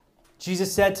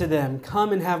Jesus said to them,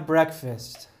 "Come and have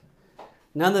breakfast."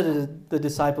 None of the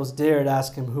disciples dared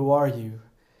ask him, "Who are you?"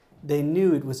 They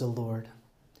knew it was the Lord.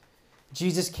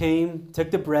 Jesus came,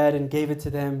 took the bread and gave it to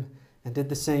them, and did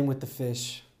the same with the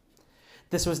fish.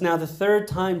 This was now the third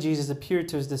time Jesus appeared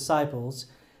to his disciples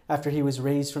after he was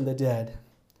raised from the dead.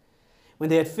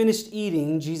 When they had finished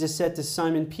eating, Jesus said to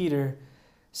Simon Peter,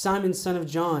 "Simon, son of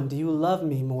John, do you love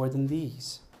me more than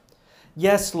these?"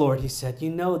 "Yes, Lord," he said,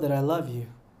 "you know that I love you."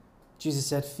 Jesus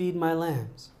said, "Feed my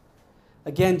lambs."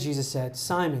 Again, Jesus said,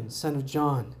 "Simon, son of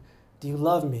John, do you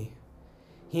love me?"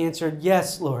 He answered,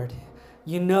 "Yes, Lord,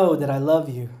 you know that I love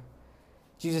you."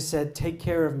 Jesus said, "Take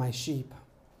care of my sheep."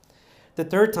 The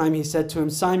third time he said to him,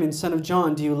 "Simon, son of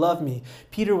John, do you love me?"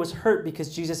 Peter was hurt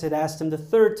because Jesus had asked him the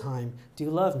third time, "Do you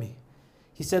love me?"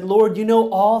 He said, "Lord, you know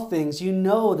all things. You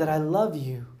know that I love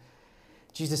you."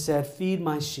 Jesus said, "Feed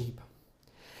my sheep.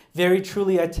 Very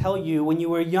truly I tell you, when you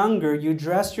were younger, you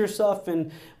dressed yourself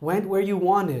and went where you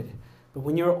wanted. But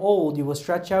when you're old, you will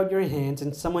stretch out your hands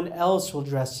and someone else will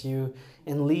dress you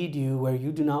and lead you where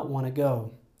you do not want to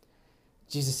go."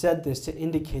 Jesus said this to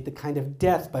indicate the kind of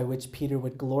death by which Peter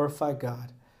would glorify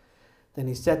God. Then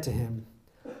he said to him,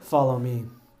 "Follow me."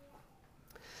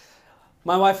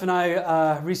 My wife and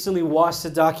I recently watched a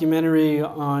documentary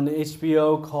on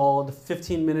HBO called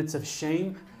 15 Minutes of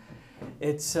Shame.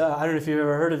 It's, I don't know if you've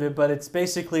ever heard of it, but it's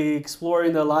basically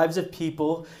exploring the lives of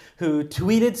people who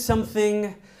tweeted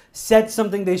something, said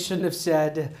something they shouldn't have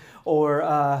said,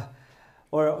 or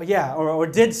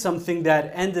did something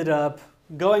that ended up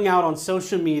going out on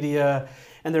social media,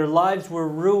 and their lives were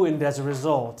ruined as a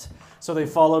result. So they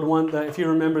followed one, if you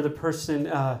remember the person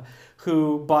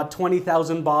who bought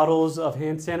 20,000 bottles of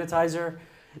hand sanitizer,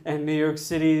 and New York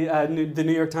City, the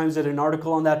New York Times did an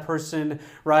article on that person,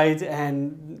 right?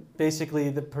 And basically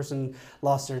the person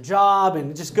lost their job,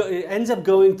 and it ends up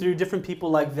going through different people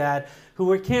like that who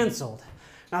were canceled.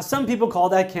 Now, some people call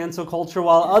that cancel culture,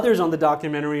 while others on the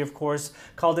documentary, of course,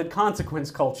 called it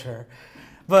consequence culture.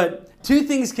 But two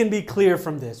things can be clear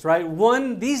from this, right?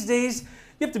 One, these days,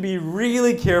 you have to be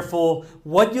really careful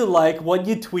what you like, what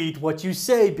you tweet, what you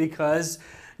say, because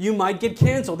you might get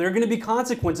canceled. There are going to be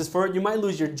consequences for it. You might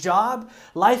lose your job.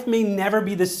 Life may never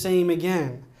be the same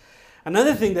again.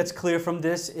 Another thing that's clear from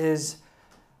this is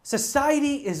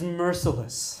society is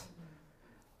merciless.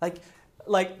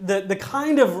 Like the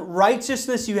kind of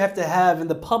righteousness you have to have in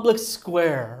the public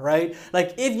square, right?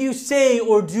 Like if you say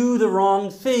or do the wrong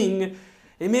thing,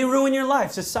 it may ruin your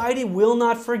life. Society will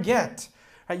not forget.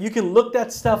 Right? You can look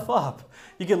that stuff up.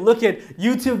 You can look at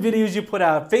YouTube videos you put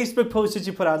out, Facebook posts that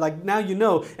you put out. Like now you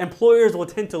know, employers will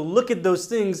tend to look at those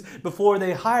things before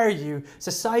they hire you.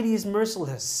 Society is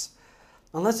merciless.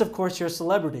 Unless, of course, you're a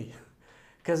celebrity.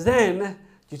 Because then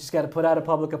you just got to put out a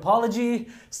public apology,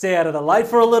 stay out of the light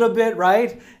for a little bit,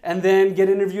 right? And then get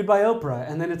interviewed by Oprah.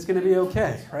 And then it's going to be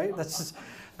okay, right?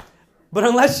 But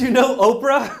unless you know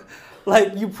Oprah,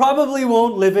 like you probably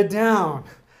won't live it down.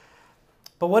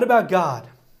 But what about God?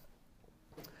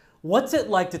 What's it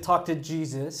like to talk to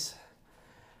Jesus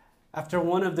after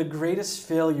one of the greatest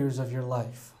failures of your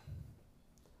life?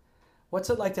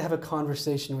 What's it like to have a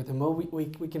conversation with him? Well,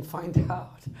 we can find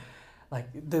out. Like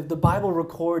the Bible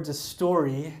records a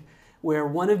story where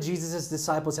one of Jesus'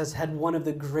 disciples has had one of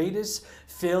the greatest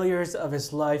failures of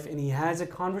his life, and he has a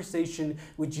conversation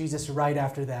with Jesus right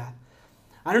after that.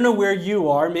 I don't know where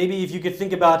you are. Maybe if you could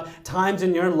think about times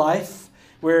in your life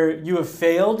where you have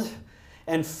failed,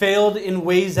 and failed in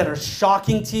ways that are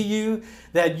shocking to you,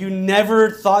 that you never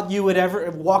thought you would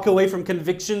ever walk away from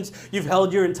convictions you've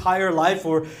held your entire life.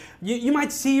 Or you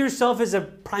might see yourself as a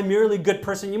primarily good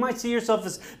person. You might see yourself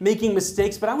as making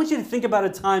mistakes. But I want you to think about a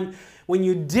time when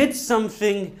you did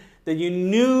something that you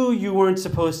knew you weren't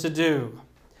supposed to do.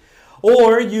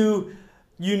 Or you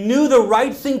knew the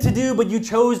right thing to do, but you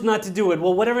chose not to do it.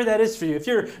 Well, whatever that is for you. If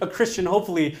you're a Christian,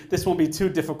 hopefully this won't be too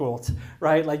difficult,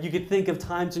 right? Like you could think of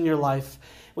times in your life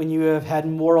when you have had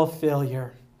moral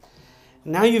failure.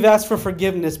 Now you've asked for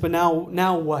forgiveness, but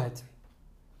now what?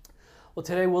 Well,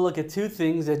 today we'll look at two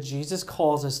things that Jesus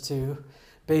calls us to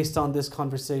based on this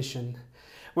conversation.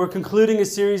 We're concluding a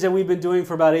series that we've been doing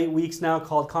for about 8 weeks now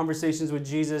called Conversations with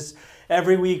Jesus.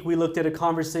 Every week we looked at a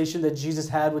conversation that Jesus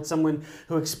had with someone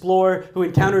who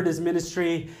encountered his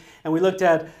ministry. And we looked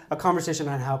at a conversation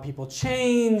on how people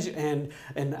change and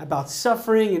about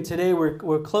suffering. And today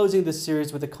we're closing this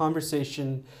series with a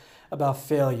conversation about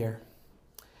failure.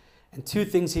 And two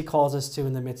things he calls us to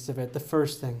in the midst of it. The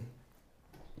first thing,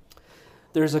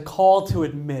 there's a call to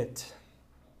admit.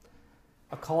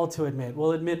 A call to admit.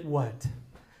 Well, admit what?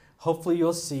 Hopefully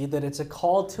you'll see that it's a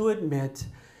call to admit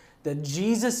that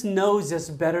Jesus knows us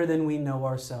better than we know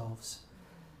ourselves.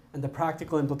 and the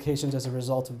practical implications as a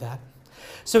result of that.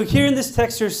 So here in this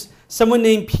text, there's someone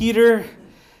named Peter.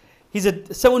 He's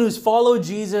someone who's followed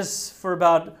Jesus for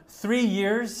about 3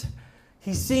 years.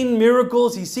 He's seen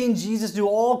miracles. He's seen Jesus do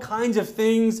all kinds of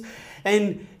things.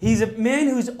 And he's a man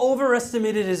who's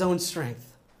overestimated his own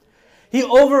strength. He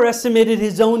overestimated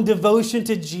his own devotion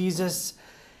to Jesus.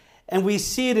 And we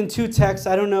see it in two texts.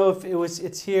 I don't know if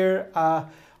it's here. All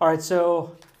right,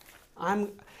 so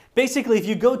basically, if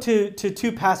you go to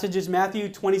two passages, Matthew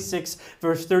 26,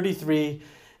 verse 33,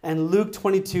 and Luke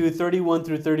 22, 31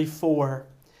 through 34,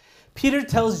 Peter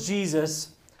tells Jesus,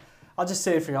 I'll just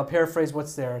say it for you. I'll paraphrase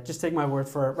what's there. Just take my word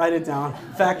for it. Write it down.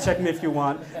 Fact check me if you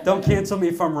want. Don't cancel me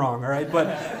if I'm wrong, all right?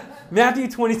 But Matthew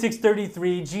 26,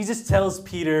 33, Jesus tells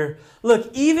Peter,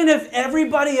 look, even if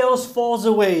everybody else falls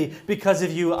away because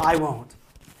of you, I won't.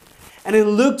 And in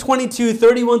Luke 22,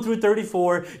 31 through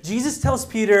 34, Jesus tells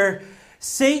Peter,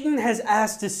 Satan has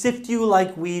asked to sift you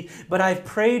like wheat, but I've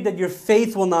prayed that your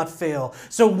faith will not fail.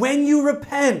 So when you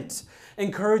repent,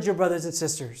 encourage your brothers and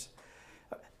sisters.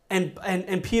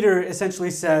 And Peter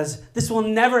essentially says, this will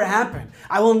never happen.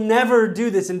 I will never do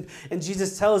this. And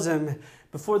Jesus tells him,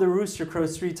 before the rooster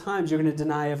crows 3 times, you're going to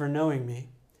deny ever knowing me.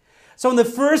 So in the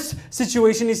first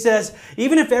situation, he says,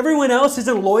 even if everyone else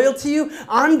isn't loyal to you,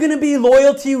 I'm going to be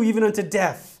loyal to you even unto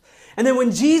death. And then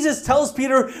when Jesus tells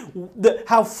Peter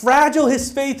how fragile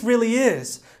his faith really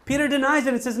is, Peter denies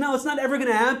it and says, no, it's not ever going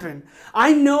to happen.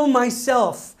 I know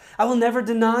myself. I will never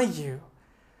deny you.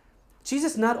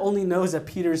 Jesus not only knows that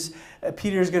Peter's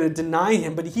going to deny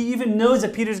him, but he even knows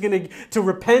that Peter's going to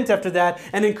repent after that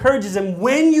and encourages him,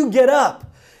 when you get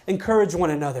up, encourage one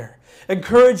another.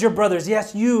 Encourage your brothers.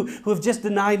 Yes, you who have just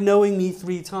denied knowing me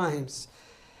 3 times.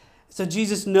 So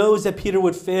Jesus knows that Peter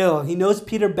would fail. He knows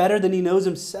Peter better than he knows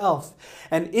himself.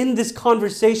 And in this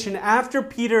conversation, after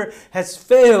Peter has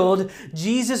failed,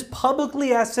 Jesus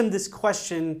publicly asks him this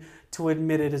question to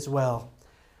admit it as well.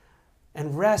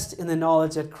 And rest in the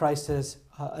knowledge that Christ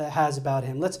has about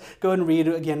him. Let's go and read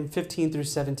again 15 through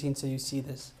 17 so you see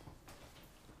this.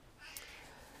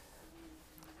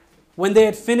 When they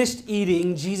had finished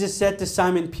eating, Jesus said to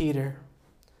Simon Peter,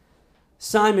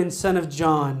 Simon, son of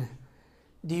John,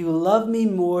 do you love me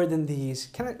more than these?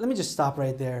 Let me just stop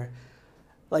right there.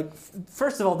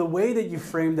 First of all, the way that you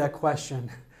framed that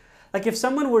question. If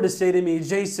someone were to say to me,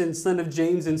 Jason, son of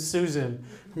James and Susan,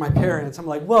 my parents, I'm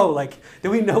like, whoa, do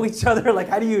we know each other?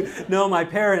 How do you know my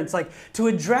parents? To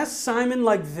address Simon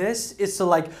like this is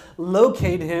to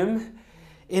locate him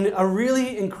in a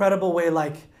really incredible way,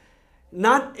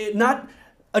 not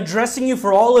addressing you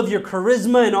for all of your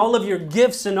charisma and all of your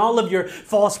gifts and all of your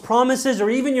false promises or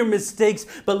even your mistakes,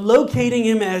 but locating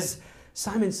him as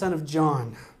Simon, son of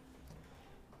John.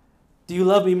 Do you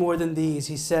love me more than these?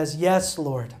 He says, yes,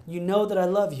 Lord. You know that I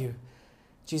love you.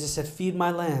 Jesus said, feed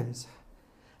my lambs.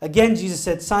 Again, Jesus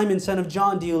said, Simon, son of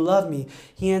John, do you love me?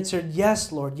 He answered,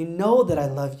 yes, Lord. You know that I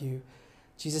love you.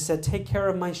 Jesus said, take care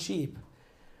of my sheep.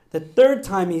 The 3rd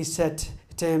time he said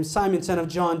to him, Simon, son of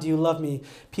John, do you love me?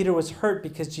 Peter was hurt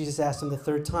because Jesus asked him the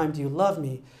 3rd time, do you love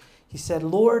me? He said,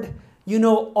 Lord, you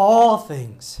know all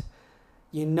things.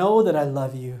 You know that I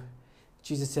love you.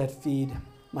 Jesus said, feed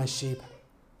my sheep.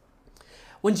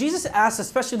 When Jesus asks,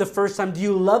 especially the first time, do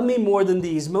you love me more than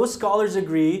these? Most scholars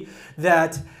agree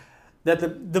that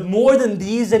the more than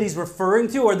these that he's referring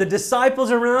to are the disciples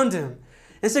around him.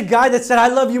 It's a guy that said, I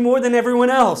love you more than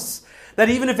everyone else. That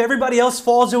even if everybody else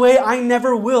falls away, I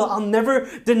never will. I'll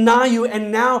never deny you. And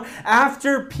now,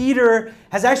 after Peter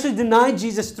has actually denied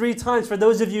Jesus 3 times, for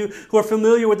those of you who are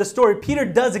familiar with the story, Peter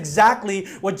does exactly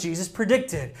what Jesus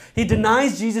predicted. He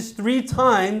denies Jesus 3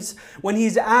 times when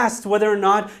he's asked whether or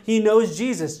not he knows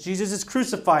Jesus. Jesus is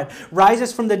crucified,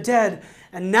 rises from the dead.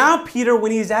 And now Peter,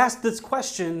 when he's asked this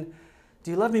question,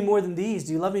 do you love me more than these?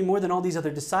 Do you love me more than all these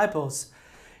other disciples?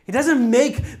 He doesn't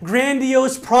make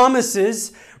grandiose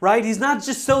promises, right? He's not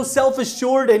just so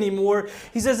self-assured anymore.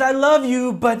 He says, I love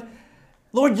you, but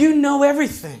Lord, you know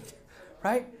everything,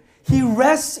 right? He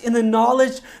rests in the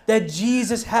knowledge that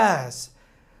Jesus has.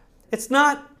 It's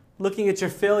not looking at your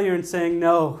failure and saying,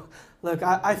 no, look,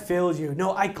 I failed you.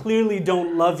 No, I clearly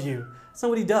don't love you. That's not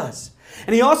what he does.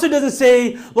 And he also doesn't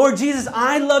say, Lord Jesus,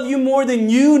 I love you more than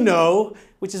you know,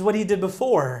 which is what he did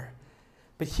before.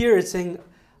 But here it's saying,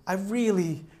 I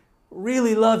really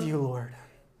love you, Lord.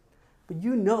 But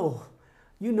you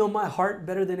know my heart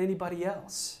better than anybody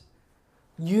else.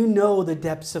 You know the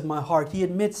depths of my heart. He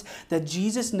admits that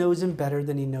Jesus knows him better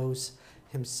than he knows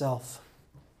himself.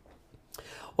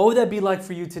 What would that be like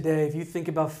for you today if you think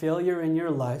about failure in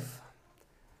your life?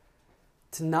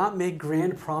 To not make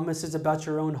grand promises about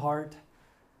your own heart.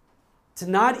 To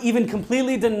not even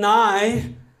completely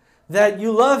deny that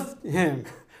you love him,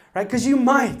 right? Because you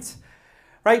might,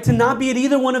 right? To not be at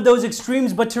either one of those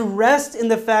extremes, but to rest in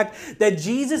the fact that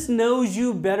Jesus knows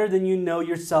you better than you know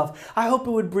yourself. I hope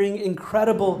it would bring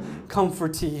incredible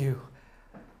comfort to you.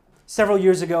 Several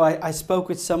years ago, I spoke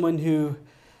with someone who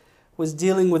was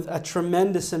dealing with a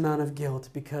tremendous amount of guilt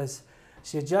because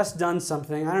she had just done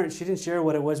something. She didn't share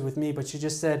what it was with me, but she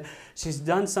just said she's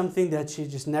done something that she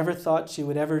just never thought she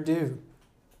would ever do.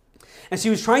 And she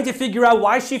was trying to figure out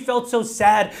why she felt so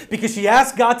sad because she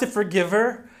asked God to forgive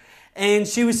her. And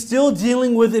she was still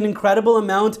dealing with an incredible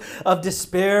amount of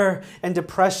despair and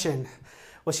depression.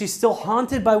 Was she still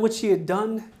haunted by what she had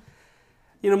done?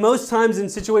 You know, most times in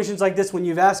situations like this, when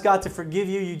you've asked God to forgive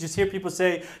you, you just hear people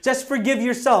say, just forgive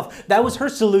yourself. That was her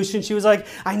solution. She was like,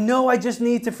 I know I just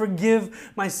need to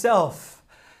forgive myself.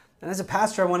 And as a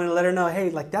pastor, I wanted to let her know,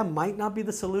 hey, like that might not be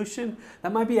the solution.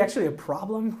 That might be actually a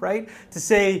problem, right? To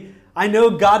say, I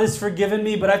know God has forgiven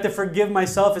me, but I have to forgive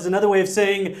myself is another way of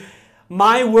saying,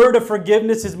 my word of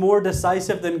forgiveness is more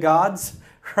decisive than God's.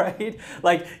 Right?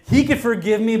 Like he could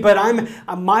forgive me, but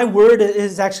my word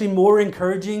is actually more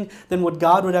encouraging than what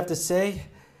God would have to say.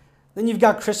 Then you've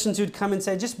got Christians who'd come and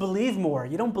say, just believe more.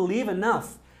 You don't believe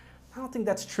enough. I don't think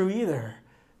that's true either.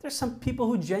 There's some people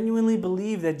who genuinely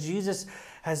believe that Jesus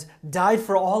has died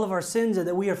for all of our sins and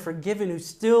that we are forgiven, who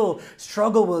still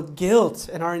struggle with guilt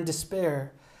and are in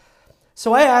despair.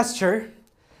 So I asked her,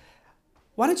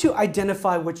 why don't you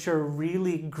identify what you're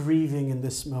really grieving in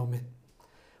this moment?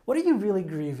 What are you really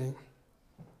grieving?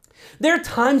 There are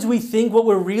times we think what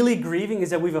we're really grieving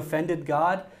is that we've offended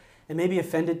God and maybe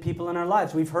offended people in our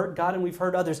lives. We've hurt God and we've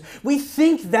hurt others. We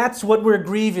think that's what we're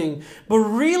grieving. But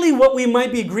really what we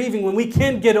might be grieving when we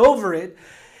can't get over it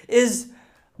is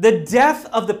the death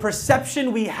of the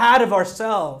perception we had of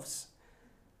ourselves.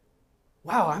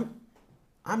 Wow,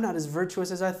 I'm not as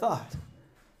virtuous as I thought.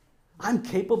 I'm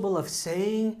capable of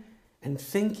saying and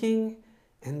thinking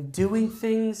and doing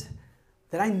things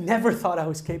that I never thought I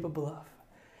was capable of.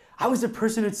 I was a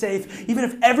person who'd say, even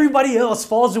if everybody else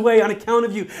falls away on account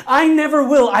of you, I never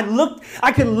will.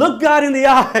 I could look God in the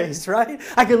eyes, right?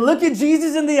 I could look at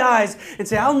Jesus in the eyes and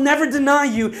say, I'll never deny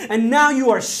you. And now you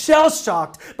are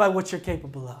shell-shocked by what you're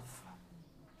capable of.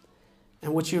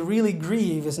 And what you really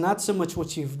grieve is not so much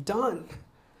what you've done,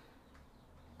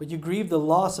 but you grieve the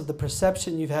loss of the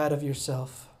perception you've had of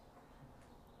yourself.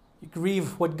 You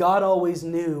grieve what God always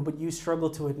knew, but you struggle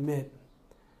to admit.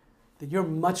 That you're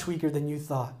much weaker than you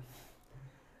thought.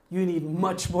 You need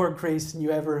much more grace than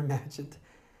you ever imagined.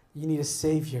 You need a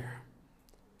Savior.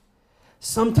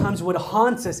 Sometimes what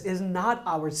haunts us is not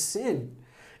our sin.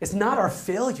 It's not our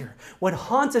failure. What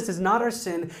haunts us is not our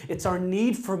sin. It's our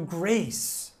need for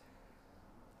grace.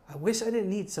 I wish I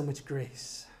didn't need so much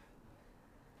grace.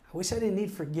 I wish I didn't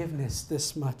need forgiveness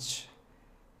this much.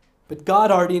 But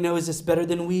God already knows this better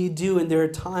than we do, and there are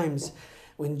times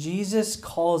when Jesus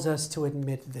calls us to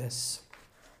admit this.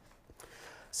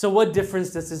 So what difference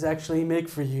does this actually make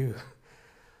for you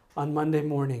on Monday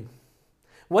morning?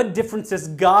 What difference does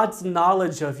God's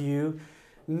knowledge of you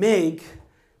make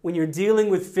when you're dealing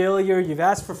with failure, you've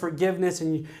asked for forgiveness,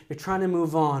 and you're trying to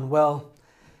move on? Well,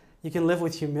 you can live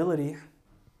with humility,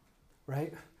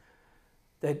 right?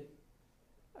 That,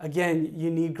 again,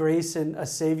 you need grace and a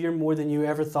Savior more than you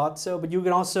ever thought so, but you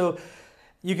can also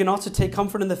take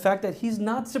comfort in the fact that He's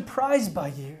not surprised by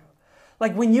you.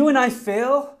 Like when you and I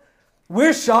fail,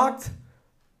 we're shocked,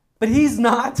 but He's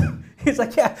not. He's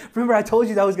like, yeah, remember I told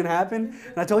you that was going to happen?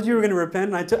 And I told you were going to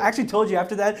repent. And I actually told you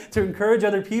after that to encourage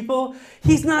other people.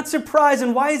 He's not surprised.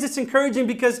 And why is this encouraging?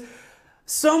 Because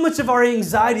so much of our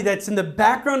anxiety that's in the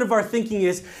background of our thinking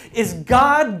is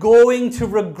God going to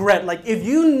regret? Like if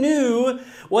you knew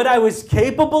what I was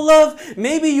capable of,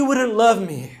 maybe you wouldn't love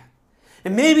me.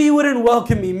 And maybe you wouldn't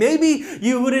welcome me. Maybe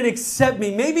you wouldn't accept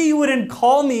me. Maybe you wouldn't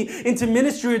call me into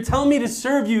ministry or tell me to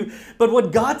serve you. But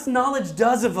what God's knowledge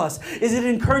does of us is it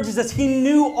encourages us. He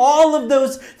knew all of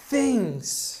those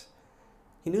things.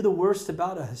 He knew the worst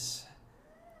about us.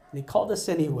 And He called us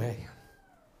anyway.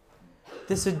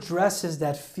 This addresses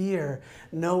that fear,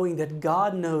 knowing that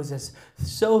God knows us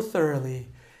so thoroughly,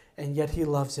 and yet He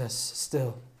loves us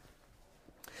still.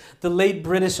 The late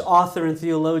British author and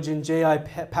theologian J.I.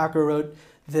 Packer wrote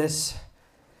this.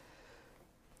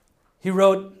 He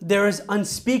wrote, "There is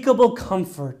unspeakable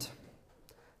comfort,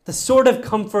 the sort of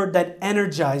comfort that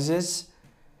energizes,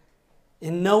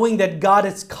 in knowing that God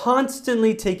is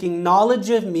constantly taking knowledge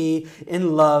of me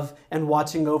in love and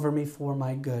watching over me for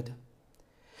my good.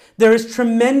 There is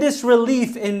tremendous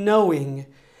relief in knowing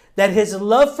that His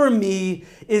love for me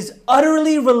is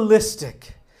utterly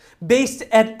realistic, based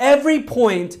at every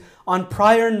point on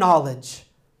prior knowledge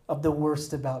of the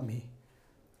worst about me."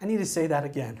 I need to say that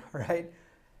again, all right?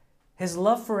 His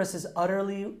love for us is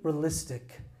utterly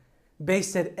realistic,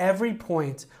 based at every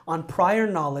point on prior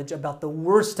knowledge about the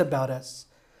worst about us,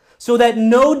 so that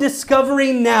no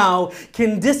discovery now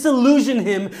can disillusion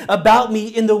him about me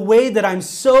in the way that I'm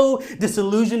so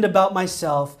disillusioned about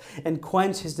myself, and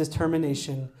quench his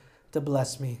determination to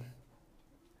bless me.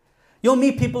 You'll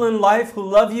meet people in life who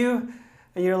love you,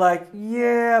 and you're like,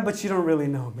 yeah, but you don't really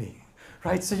know me,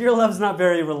 right? So your love's not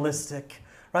very realistic,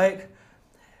 right?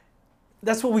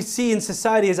 That's what we see in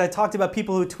society, as I talked about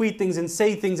people who tweet things and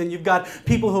say things, and you've got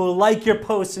people who like your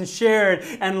posts and share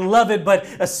it and love it, but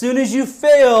as soon as you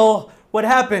fail, what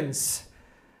happens?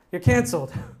 You're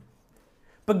canceled.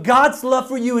 But God's love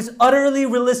for you is utterly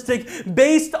realistic,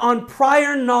 based on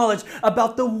prior knowledge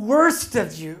about the worst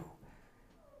of you.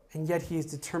 And yet He is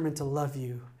determined to love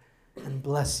you and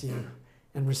bless you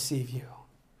and receive you.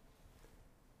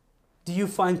 Do you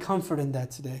find comfort in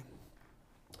that today?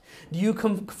 Do you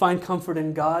find comfort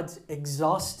in God's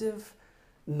exhaustive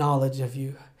knowledge of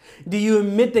you? Do you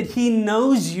admit that He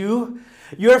knows you?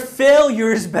 Your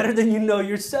failure is better than you know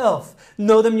yourself.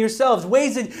 Know them yourselves.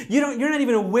 Ways that you're not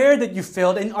even aware that you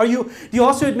failed. And do you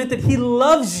also admit that He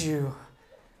loves you?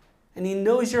 And He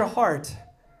knows your heart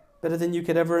better than you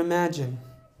could ever imagine.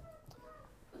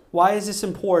 Why is this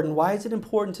important? Why is it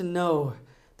important to know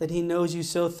that He knows you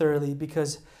so thoroughly?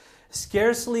 Because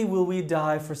scarcely will we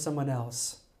die for someone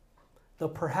else, though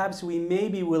perhaps we may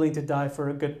be willing to die for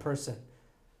a good person,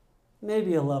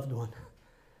 maybe a loved one.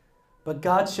 But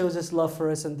God shows His love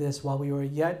for us in this: while we were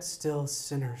yet still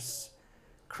sinners,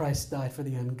 Christ died for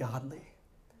the ungodly.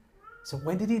 So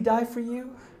when did He die for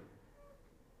you?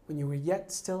 When you were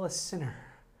yet still a sinner,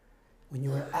 when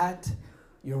you were at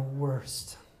your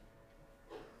worst.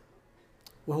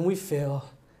 When we fail,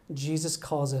 Jesus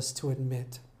calls us to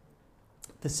admit.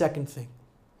 The second thing,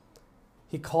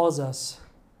 He calls us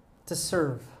to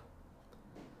serve.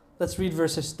 Let's read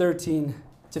verses 13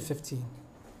 to 15.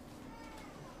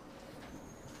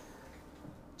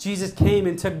 Jesus came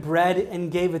and took bread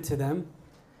and gave it to them,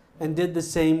 and did the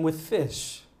same with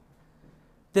fish.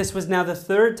 This was now the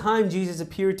third time Jesus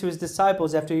appeared to His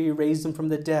disciples after He raised them from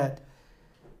the dead.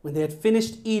 When they had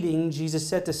finished eating, Jesus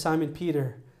said to Simon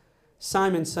Peter,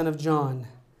 "Simon, son of John,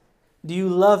 do you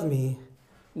love me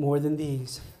more than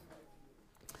these?"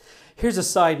 Here's a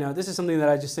side note. This is something that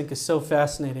I just think is so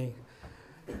fascinating.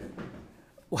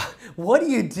 What do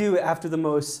you do after the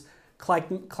most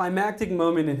climactic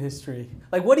moment in history?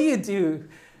 Like, what do you do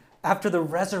after the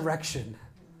resurrection?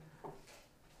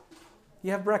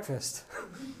 You have breakfast.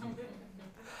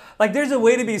 Like, there's a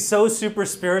way to be so super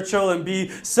spiritual and be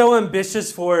so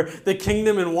ambitious for the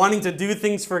kingdom and wanting to do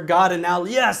things for God. And now,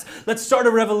 yes, let's start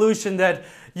a revolution, that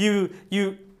you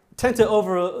tend to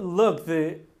overlook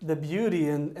the beauty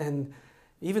and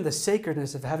even the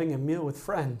sacredness of having a meal with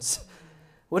friends.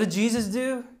 What did Jesus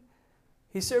do?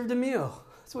 He served a meal.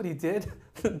 That's what He did.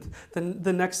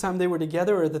 The next time they were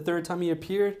together, or the third time He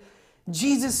appeared,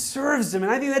 Jesus serves them,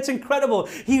 and I think that's incredible.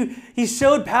 He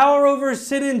showed power over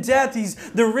sin and death. He's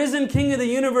the risen King of the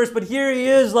universe, but here He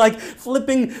is, like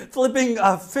flipping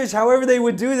fish, however they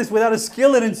would do this, without a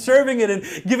skillet, and serving it and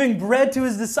giving bread to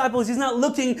His disciples. He's not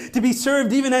looking to be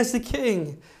served even as the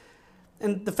King.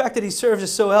 And the fact that He serves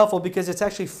is so helpful, because it's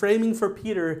actually framing for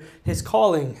Peter his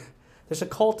calling. There's a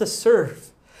call to serve.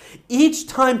 Each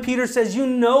time Peter says, "You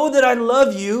know that I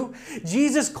love you,"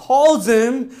 Jesus calls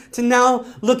him to now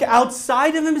look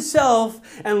outside of himself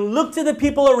and look to the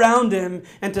people around him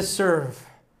and to serve.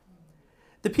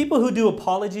 The people who do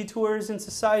apology tours in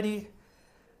society,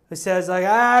 who says, like,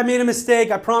 "I made a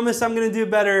mistake, I promise I'm going to do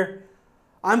better.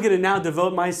 I'm going to now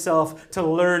devote myself to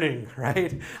learning,"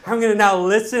 right? I'm going to now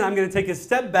listen. I'm going to take a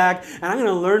step back, and I'm going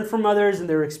to learn from others and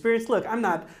their experience. Look, I'm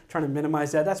not trying to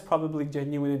minimize that. That's probably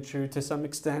genuine and true to some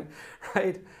extent,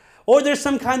 right? Or there's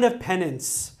some kind of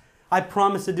penance. I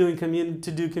promise to do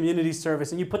community service,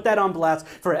 and you put that on blast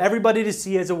for everybody to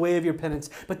see as a way of your penance.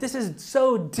 But this is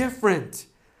so different.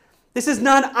 This is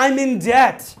not, "I'm in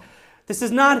debt." This is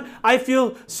not, "I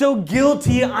feel so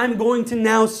guilty, I'm going to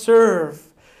now serve."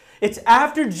 It's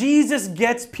after Jesus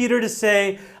gets Peter to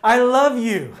say, "I love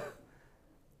you."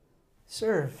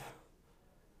 Serve.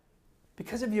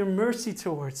 Because of your mercy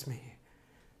towards me.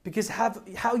 Because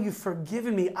how you've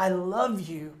forgiven me, I love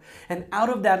you. And out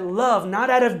of that love, not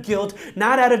out of guilt,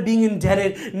 not out of being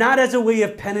indebted, not as a way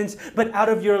of penance, but out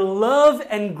of your love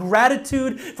and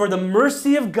gratitude for the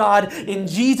mercy of God in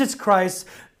Jesus Christ,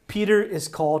 Peter is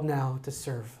called now to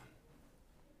serve.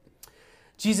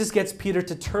 Jesus gets Peter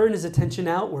to turn his attention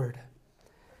outward.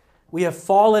 We have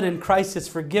fallen and Christ has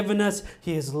forgiven us.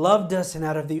 He has loved us, and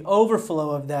out of the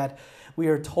overflow of that, we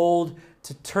are told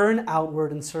to turn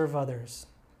outward and serve others.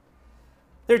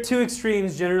 There are two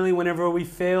extremes generally whenever we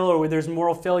fail or when there's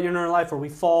moral failure in our life or we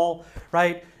fall,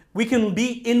 right? We can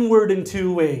be inward in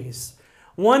two ways.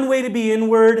 One way to be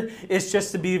inward is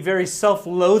just to be very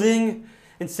self-loathing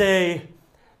and say,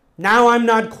 now I'm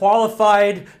not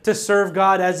qualified to serve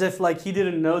God, as if like He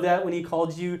didn't know that when He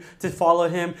called you to follow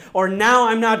Him. Or now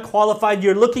I'm not qualified.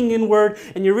 You're looking inward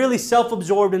and you're really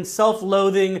self-absorbed and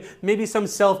self-loathing, maybe some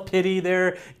self-pity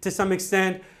there to some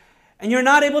extent. And you're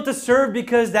not able to serve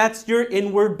because that's your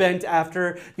inward bent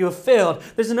after you have failed.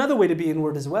 There's another way to be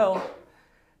inward as well.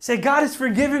 Say, God has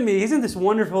forgiven me. Isn't this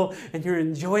wonderful? And you're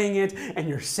enjoying it and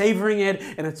you're savoring it.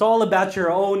 And it's all about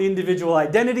your own individual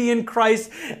identity in Christ.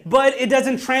 But it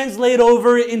doesn't translate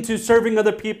over into serving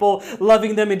other people,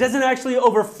 loving them. It doesn't actually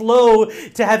overflow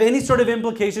to have any sort of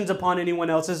implications upon anyone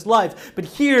else's life. But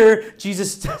here,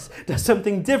 Jesus does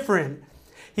something different.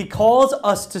 He calls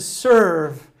us to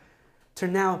serve, to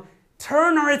now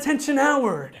turn our attention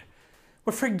outward.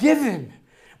 We're forgiven.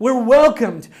 We're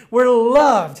welcomed. We're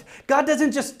loved. God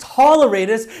doesn't just tolerate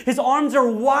us. His arms are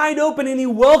wide open and He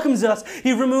welcomes us.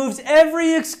 He removes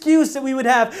every excuse that we would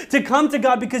have to come to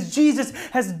God because Jesus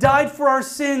has died for our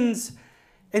sins.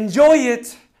 Enjoy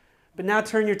it, but now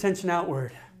turn your attention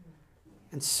outward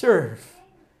and serve.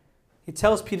 He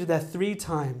tells Peter that 3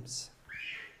 times.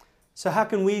 So how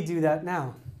can we do that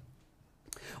now?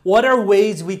 What are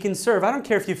ways we can serve? I don't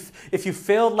care if you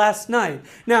failed last night.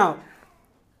 Now,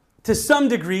 to some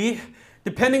degree,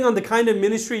 depending on the kind of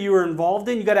ministry you were involved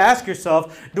in, you got to ask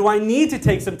yourself, do I need to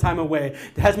take some time away?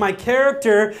 Has my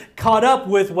character caught up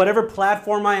with whatever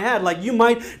platform I had? Like you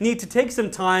might need to take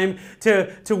some time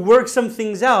to work some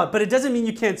things out, but it doesn't mean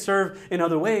you can't serve in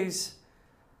other ways.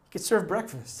 You can serve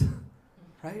breakfast,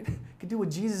 right? You can do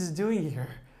what Jesus is doing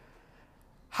here.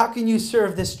 How can you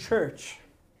serve this church,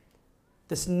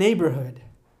 this neighborhood,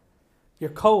 your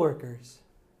coworkers,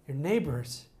 your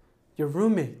neighbors, your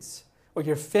roommates, or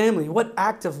your family? What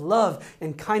act of love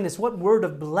and kindness, what word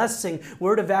of blessing,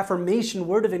 word of affirmation,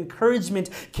 word of encouragement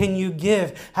can you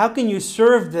give? How can you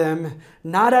serve them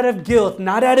not out of guilt,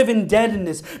 not out of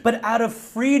indebtedness, but out of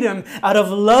freedom, out of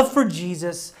love for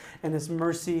Jesus and His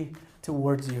mercy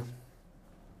towards you?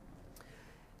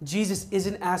 Jesus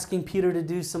isn't asking Peter to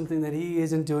do something that he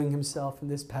isn't doing himself in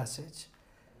this passage.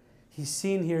 He's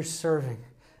seen here serving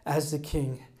as the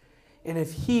king. And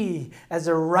if He, as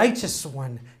a righteous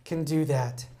one, can do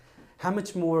that, how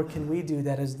much more can we do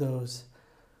that as those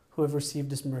who have received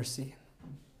His mercy?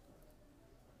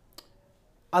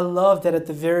 I love that at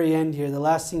the very end here, the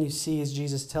last thing you see is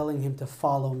Jesus telling him to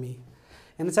follow me.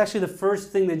 And it's actually the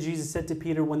first thing that Jesus said to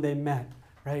Peter when they met,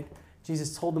 right?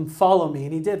 Jesus told him, follow me.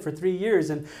 And He did for 3 years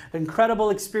and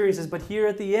incredible experiences. But here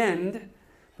at the end,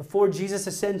 before Jesus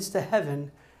ascends to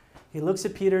heaven, He looks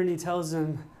at Peter and He tells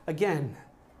him again,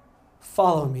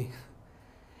 follow me.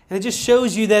 And it just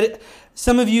shows you that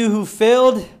some of you who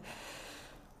failed, it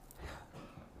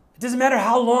doesn't matter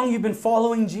how long you've been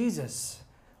following Jesus.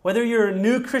 Whether you're a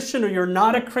new Christian or you're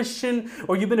not a Christian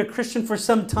or you've been a Christian for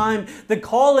some time, the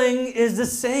calling is the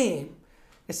same.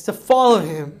 It's to follow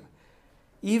Him,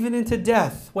 even into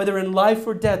death, whether in life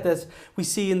or death, as we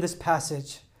see in this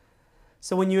passage.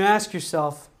 So when you ask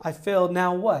yourself, I failed,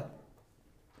 now what?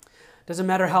 Doesn't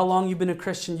matter how long you've been a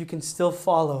Christian, you can still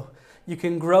follow. You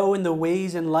can grow in the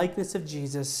ways and likeness of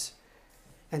Jesus.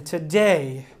 And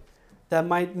today, that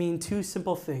might mean 2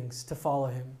 simple things to follow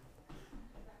Him.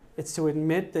 It's to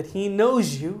admit that He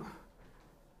knows you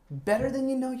better than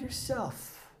you know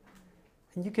yourself.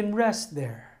 And you can rest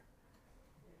there.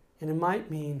 And it might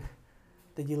mean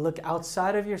that you look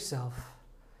outside of yourself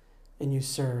and you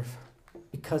serve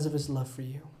because of His love for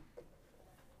you.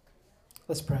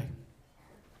 Let's pray.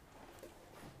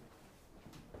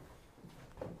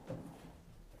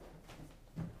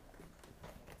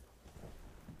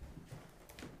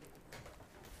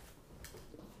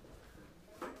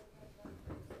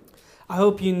 I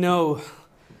hope you know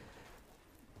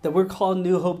that we're called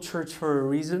New Hope Church for a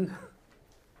reason.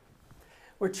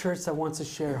 We're a church that wants to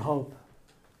share hope.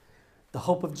 The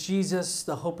hope of Jesus,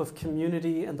 the hope of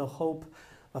community, and the hope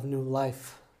of new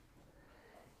life.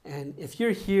 And if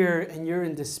you're here and you're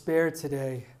in despair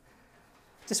today,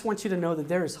 I just want you to know that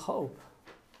there is hope.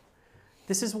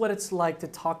 This is what it's like to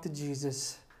talk to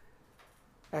Jesus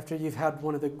after you've had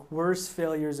one of the worst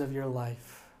failures of your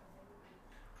life.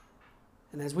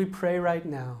 And as we pray right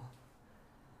now,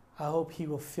 I hope He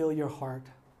will fill your heart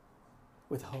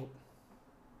with hope.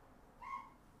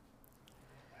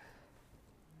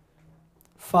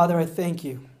 Father, I thank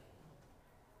You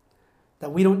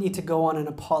that we don't need to go on an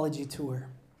apology tour.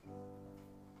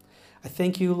 I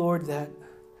thank You, Lord, that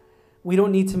We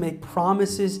don't need to make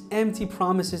promises, empty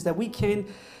promises that we can't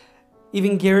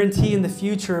even guarantee in the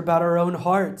future about our own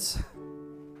hearts.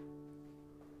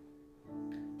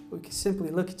 We can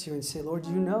simply look at you and say, Lord,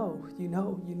 you know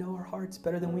our hearts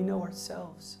better than we know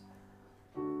ourselves.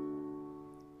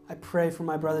 I pray for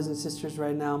my brothers and sisters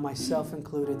right now, myself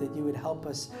included, that you would help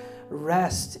us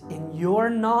rest in your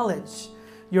knowledge,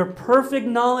 your perfect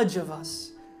knowledge of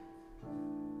us.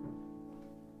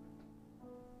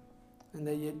 And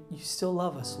that you still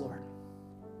love us, Lord.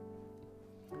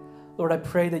 Lord, I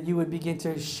pray that you would begin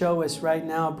to show us right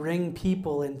now, bring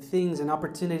people and things and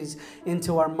opportunities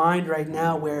into our mind right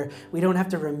now where we don't have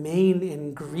to remain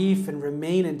in grief and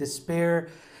remain in despair.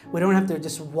 We don't have to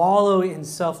just wallow in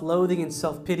self-loathing and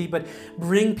self-pity, but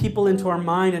bring people into our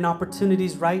mind and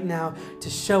opportunities right now to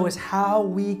show us how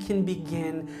we can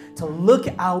begin to look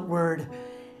outward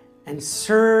and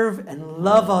serve and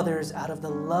love others out of the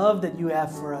love that you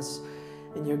have for us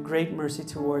and your great mercy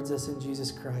towards us in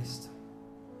Jesus Christ.